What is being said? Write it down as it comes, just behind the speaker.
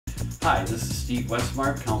Hi, this is Steve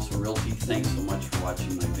Westmark, Council Realty. Thanks so much for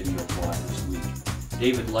watching my video blog this week.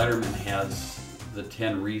 David Letterman has the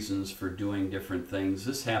 10 reasons for doing different things.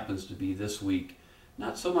 This happens to be this week,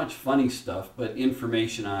 not so much funny stuff, but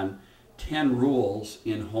information on 10 rules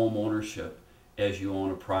in home ownership as you own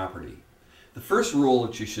a property. The first rule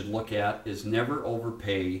that you should look at is never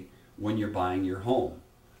overpay when you're buying your home.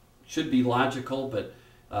 It should be logical, but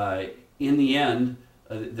in the end,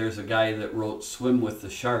 there's a guy that wrote Swim with the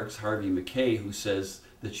Sharks, Harvey McKay, who says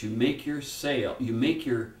that you make your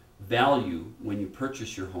value when you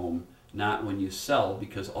purchase your home, not when you sell,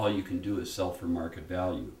 because all you can do is sell for market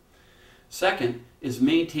value. Second is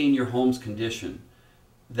maintain your home's condition.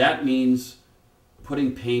 That means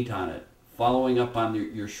putting paint on it, following up on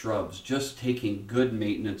your shrubs, just taking good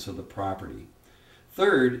maintenance of the property.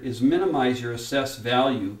 Third is minimize your assessed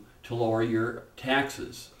value to lower your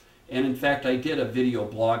taxes. And in fact, I did a video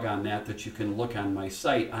blog on that you can look on my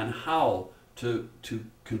site on how to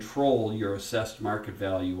control your assessed market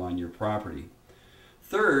value on your property.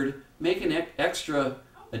 Third, make an extra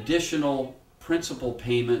additional principal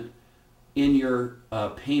payment in your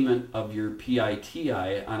payment of your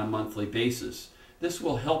PITI on a monthly basis. This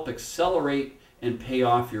will help accelerate and pay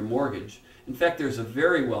off your mortgage. In fact, there's a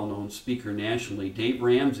very well-known speaker nationally, Dave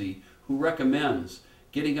Ramsey, who recommends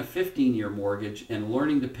getting a 15-year mortgage and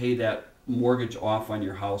learning to pay that mortgage off on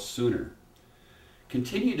your house sooner.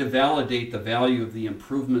 Continue to validate the value of the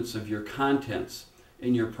improvements of your contents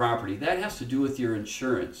in your property. That has to do with your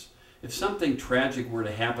insurance. If something tragic were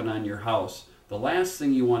to happen on your house, the last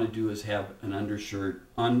thing you want to do is have an underinsured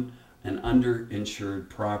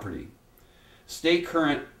property. Stay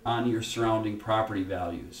current on your surrounding property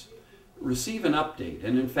values. Receive an update,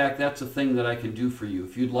 and in fact that's a thing that I can do for you.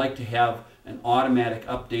 If you'd like to have an automatic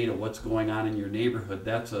update of what's going on in your neighborhood,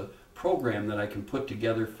 that's a program that I can put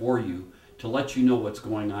together for you to let you know what's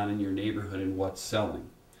going on in your neighborhood and what's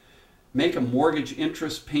selling. Make a mortgage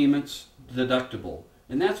interest payments deductible,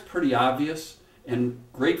 and that's pretty obvious, and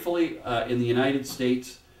gratefully in the United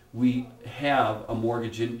States we have a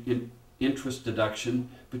mortgage interest deduction,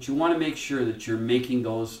 but you want to make sure that you're making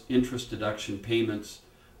those interest deduction payments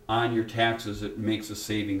on your taxes. It makes a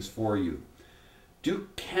savings for you. Do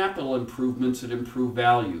capital improvements that improve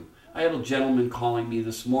value. I had a gentleman calling me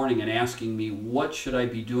this morning and asking me what should I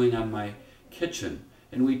be doing on my kitchen,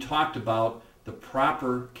 and we talked about the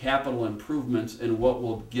proper capital improvements and what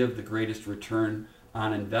will give the greatest return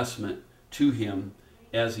on investment to him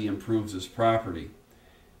as he improves his property.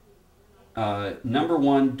 Number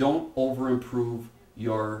one, don't over improve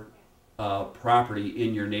your property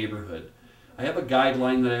in your neighborhood. I have a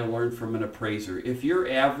guideline that I learned from an appraiser. If your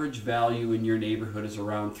average value in your neighborhood is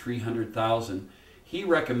around $300,000, he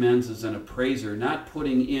recommends as an appraiser not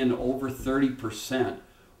putting in over 30%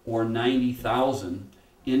 or $90,000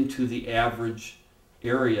 into the average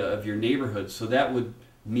area of your neighborhood. So that would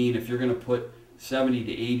mean if you're going to put $70,000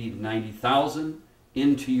 to $80,000 to $90,000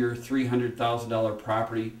 into your $300,000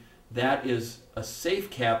 property, that is a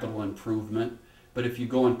safe capital improvement. But if you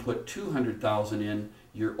go and put $200,000 in,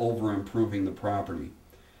 you're over improving the property.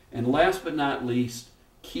 And last but not least,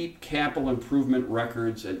 keep capital improvement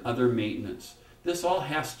records and other maintenance. This all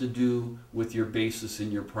has to do with your basis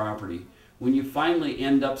in your property. When you finally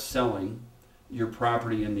end up selling your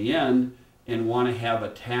property in the end and want to have a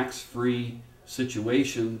tax-free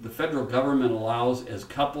situation, the federal government allows as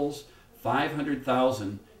couples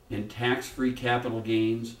 $500,000 in tax-free capital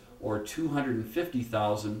gains or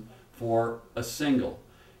 $250,000 for a single.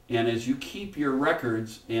 And as you keep your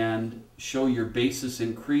records and show your basis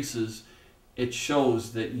increases, it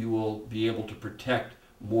shows that you will be able to protect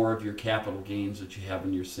more of your capital gains that you have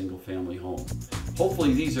in your single family home.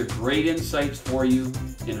 Hopefully these are great insights for you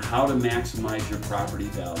in how to maximize your property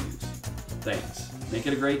values. Thanks. Make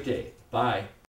it a great day. Bye.